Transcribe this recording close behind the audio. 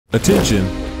Attention,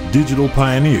 digital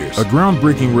pioneers. A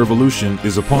groundbreaking revolution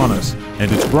is upon us, and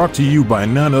it's brought to you by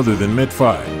none other than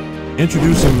MetFi.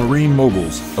 Introducing Marine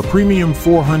Moguls, a premium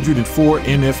 404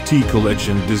 NFT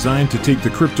collection designed to take the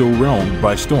crypto realm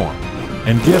by storm.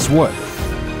 And guess what?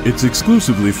 It's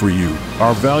exclusively for you,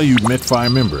 our valued MetFi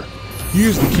member.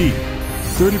 Here's the key.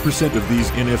 30% of these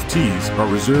NFTs are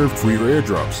reserved for your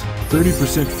airdrops,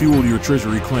 30% fuel your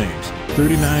treasury claims,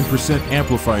 39%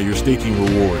 amplify your staking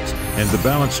rewards, and the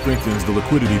balance strengthens the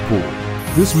liquidity pool.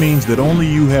 This means that only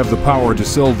you have the power to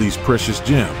sell these precious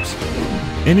gems.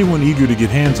 Anyone eager to get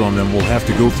hands on them will have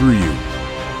to go through you.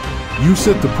 You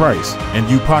set the price, and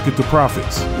you pocket the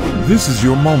profits. This is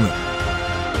your moment.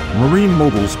 Marine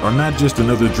Moguls are not just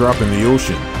another drop in the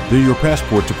ocean, they're your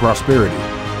passport to prosperity.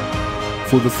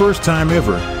 For the first time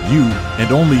ever, you,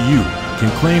 and only you, can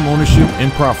claim ownership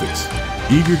and profits.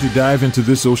 Eager to dive into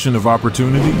this ocean of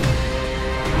opportunity?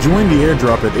 Join the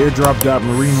airdrop at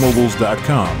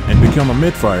airdrop.marinemoguls.com and become a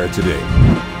MetFier today.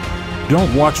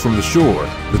 Don't watch from the shore.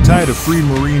 The tide of free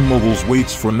Marine Moguls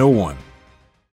waits for no one.